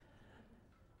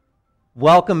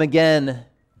Welcome again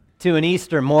to an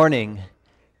Easter morning.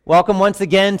 Welcome once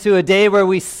again to a day where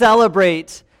we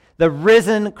celebrate the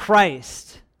risen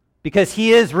Christ, because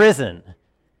he is risen.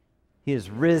 He is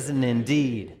risen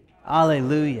indeed.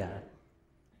 Alleluia.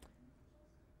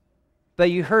 But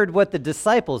you heard what the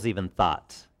disciples even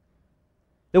thought.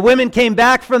 The women came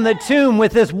back from the tomb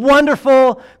with this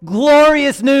wonderful,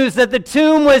 glorious news that the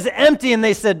tomb was empty, and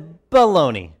they said,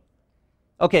 baloney.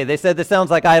 Okay, they said this sounds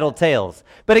like idle tales,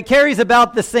 but it carries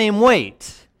about the same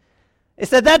weight. They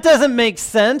said, that doesn't make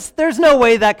sense. There's no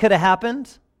way that could have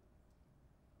happened.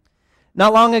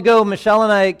 Not long ago, Michelle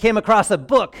and I came across a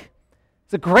book.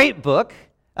 It's a great book.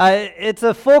 It's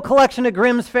a full collection of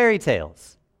Grimm's fairy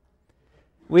tales.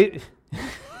 We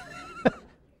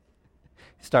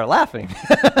start laughing.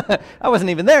 I wasn't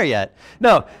even there yet.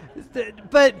 No,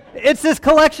 but it's this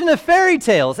collection of fairy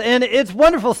tales, and it's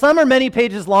wonderful. Some are many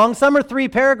pages long, some are 3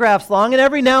 paragraphs long, and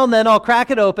every now and then I'll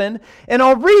crack it open, and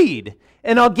I'll read,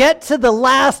 and I'll get to the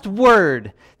last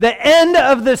word, the end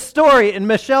of the story, and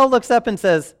Michelle looks up and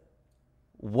says,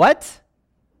 what?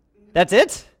 That's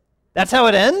it? That's how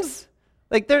it ends?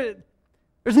 Like there's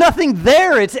nothing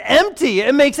there. It's empty.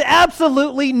 It makes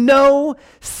absolutely no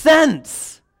sense.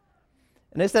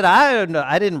 And I said,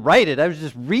 I didn't write it. I was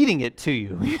just reading it to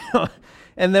you.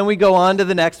 And then we go on to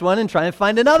the next one and try and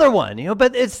find another one.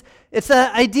 But it's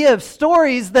the idea of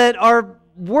stories that are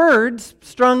words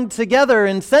strung together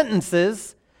in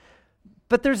sentences,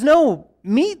 but there's no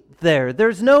meat there.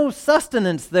 There's no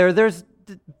sustenance there. There's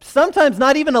sometimes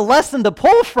not even a lesson to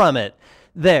pull from it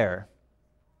there.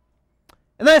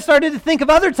 And then I started to think of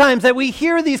other times that we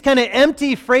hear these kind of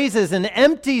empty phrases and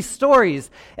empty stories.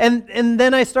 And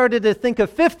then I started to think of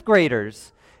 5th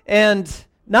graders. And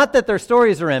not that their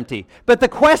stories are empty, but the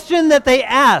question that they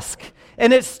ask.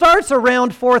 And it starts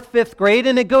around 4th, 5th grade,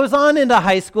 and it goes on into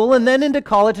high school and then into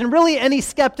college. And really any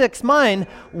skeptic's mind,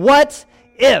 what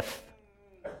if?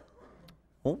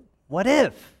 Well, what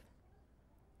if?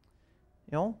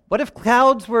 What if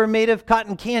clouds were made of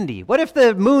cotton candy? What if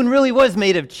the moon really was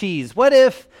made of cheese? What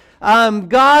if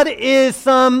God is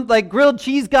some grilled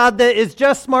cheese god that is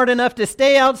just smart enough to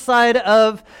stay outside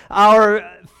of our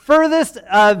furthest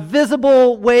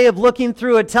visible way of looking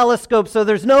through a telescope, so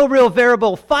there's no real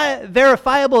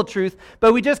verifiable truth,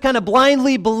 but we just kind of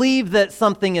blindly believe that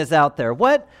something is out there?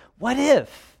 What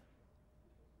if?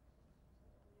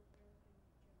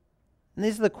 And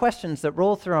these are the questions that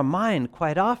roll through our mind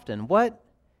quite often. What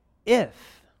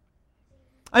if?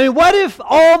 I mean, what if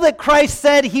all that Christ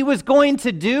said he was going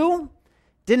to do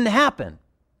didn't happen?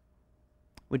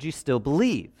 Would you still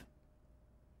believe?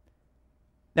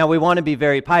 Now, we want to be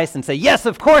very pious and say, yes,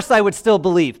 of course I would still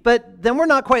believe. But then we're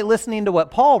not quite listening to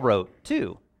what Paul wrote,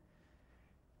 too.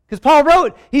 Because Paul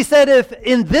wrote, he said, if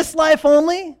in this life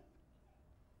only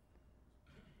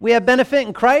we have benefit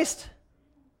in Christ,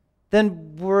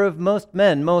 then we're of most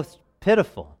men most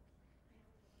pitiful.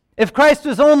 If Christ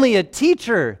was only a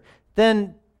teacher,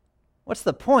 then what's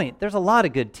the point? There's a lot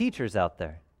of good teachers out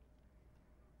there.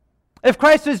 If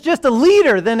Christ was just a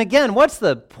leader, then again, what's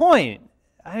the point?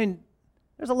 I mean,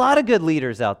 there's a lot of good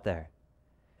leaders out there.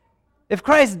 If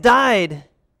Christ died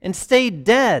and stayed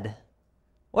dead,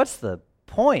 what's the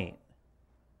point?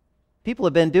 People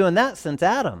have been doing that since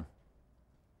Adam.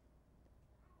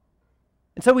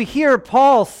 And so we hear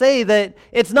Paul say that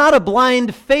it's not a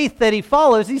blind faith that he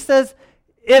follows. He says,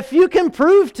 if you can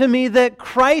prove to me that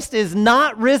Christ is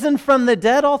not risen from the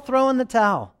dead, I'll throw in the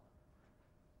towel.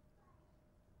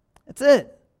 That's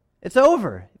it. It's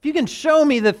over. If you can show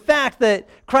me the fact that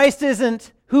Christ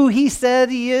isn't who he said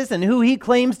he is and who he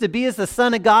claims to be as the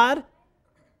Son of God,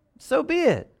 so be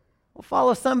it. We'll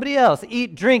follow somebody else.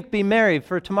 Eat, drink, be merry,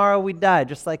 for tomorrow we die,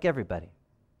 just like everybody.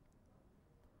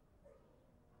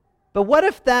 But what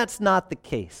if that's not the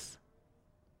case?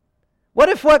 What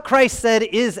if what Christ said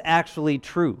is actually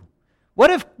true? What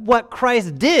if what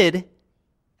Christ did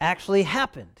actually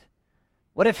happened?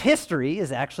 What if history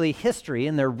is actually history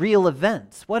and they're real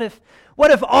events? What if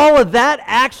all of that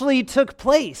actually took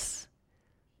place?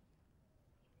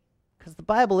 Because the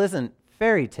Bible isn't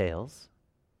fairy tales,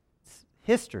 it's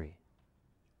history.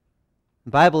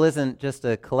 The Bible isn't just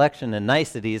a collection of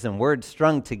niceties and words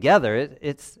strung together,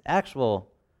 it's actual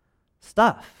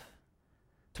stuff.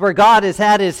 It's where God has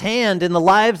had his hand in the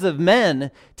lives of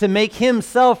men to make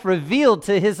himself revealed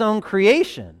to his own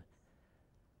creation.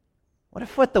 What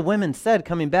if what the women said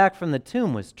coming back from the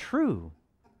tomb was true?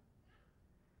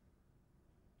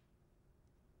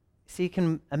 See, you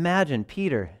can imagine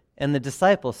Peter and the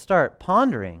disciples start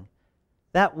pondering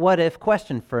that what if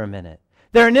question for a minute.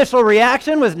 Their initial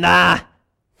reaction was, nah,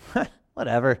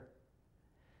 whatever.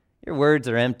 Your words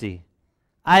are empty.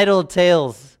 Idle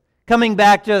tales. coming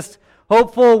back just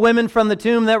hopeful women from the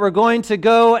tomb that were going to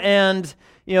go and,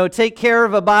 take care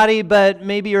of a body, but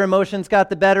maybe your emotions got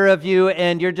the better of you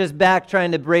and you're just back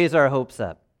trying to raise our hopes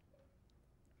up.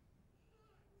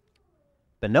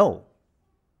 But no.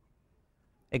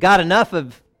 It got enough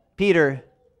of Peter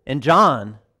and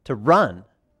John to run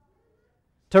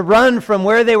from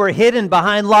where they were hidden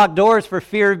behind locked doors for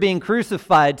fear of being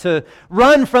crucified, to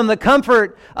run from the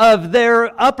comfort of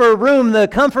their upper room, the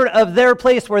comfort of their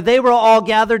place where they were all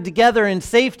gathered together in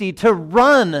safety, to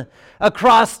run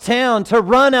across town, to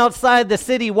run outside the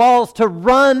city walls, to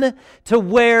run to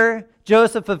where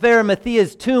Joseph of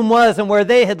Arimathea's tomb was and where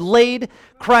they had laid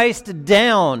Christ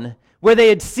down, where they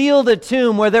had sealed a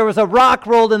tomb, where there was a rock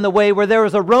rolled in the way, where there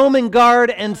was a Roman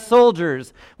guard and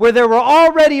soldiers, where there were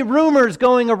already rumors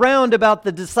going around about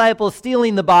the disciples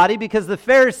stealing the body because the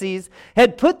Pharisees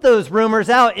had put those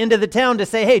rumors out into the town to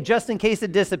say, hey, just in case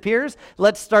it disappears,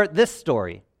 let's start this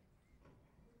story.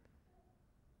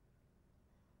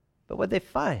 But what'd they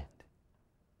find?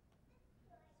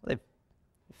 Well, they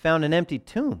found an empty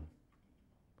tomb.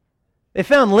 They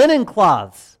found linen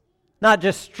cloths, not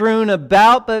just strewn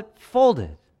about, but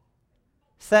folded,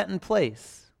 set in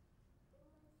place,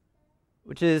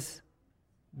 which is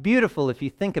beautiful if you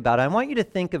think about it. I want you to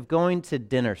think of going to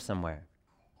dinner somewhere.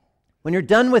 When you're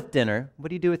done with dinner, what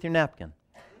do you do with your napkin?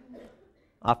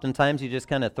 Oftentimes, you just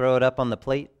kind of throw it up on the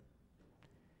plate.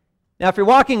 Now, if you're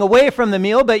walking away from the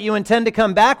meal, but you intend to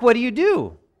come back, what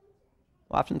do?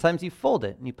 Well, oftentimes, you fold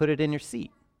it and you put it in your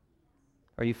seat.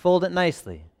 Or you fold it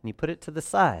nicely and you put it to the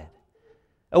side.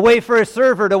 A way for a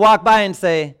server to walk by and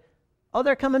say, oh,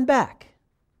 they're coming back.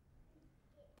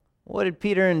 What did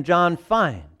Peter and John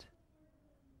find?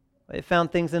 Well, they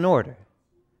found things in order,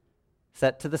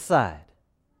 set to the side.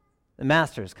 The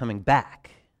master is coming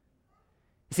back.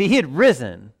 You see, he had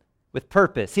risen with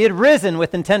purpose. He had risen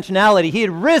with intentionality. He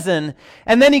had risen,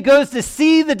 and then he goes to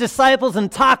see the disciples and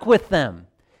talk with them,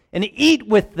 and eat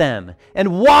with them,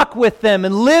 and walk with them,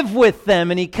 and live with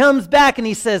them. And he comes back and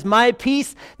he says, my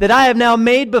peace that I have now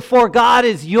made before God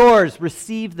is yours.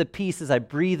 Receive the peace as I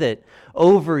breathe it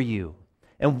over you,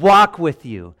 and walk with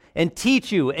you, and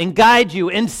teach you, and guide you,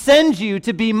 and send you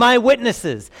to be my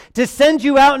witnesses, to send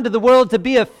you out into the world to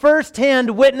be a first-hand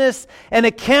witness, an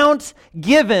account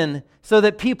given so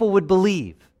that people would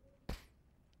believe.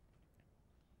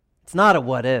 It's not a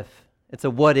what if, it's a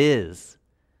what is.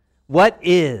 What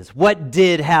is? What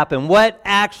did happen? What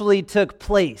actually took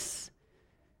place?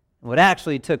 What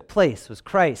actually took place was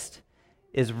Christ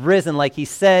is risen like he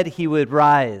said he would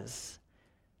rise.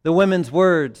 The women's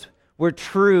words were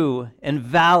true and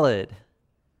valid.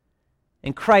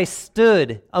 And Christ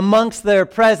stood amongst their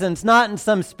presence, not in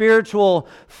some spiritual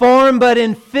form, but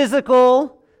in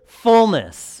physical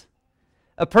fullness.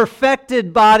 A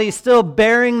perfected body still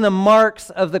bearing the marks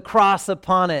of the cross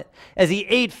upon it as he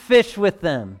ate fish with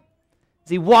them, as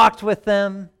he walked with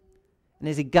them, and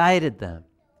as he guided them.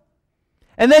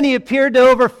 And then he appeared to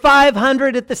over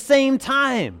 500 at the same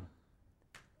time.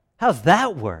 How's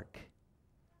that work?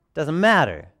 Doesn't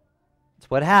matter. It's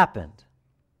what happened.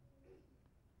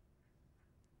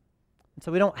 And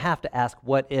so we don't have to ask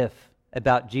what if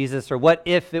about Jesus, or what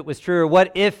if it was true, or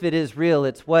what if it is real.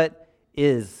 It's what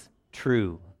is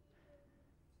true.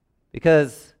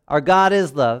 Because our God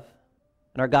is love,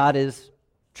 and our God is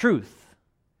truth.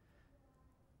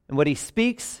 And what he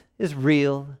speaks is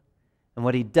real, and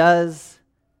what he does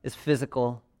is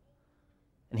physical.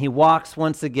 And he walks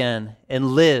once again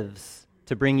and lives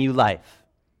to bring you life.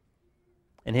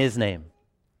 In his name,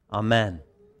 amen.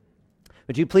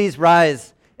 Would you please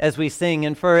rise as we sing?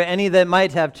 And for any that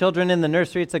might have children in the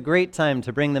nursery, it's a great time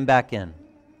to bring them back in.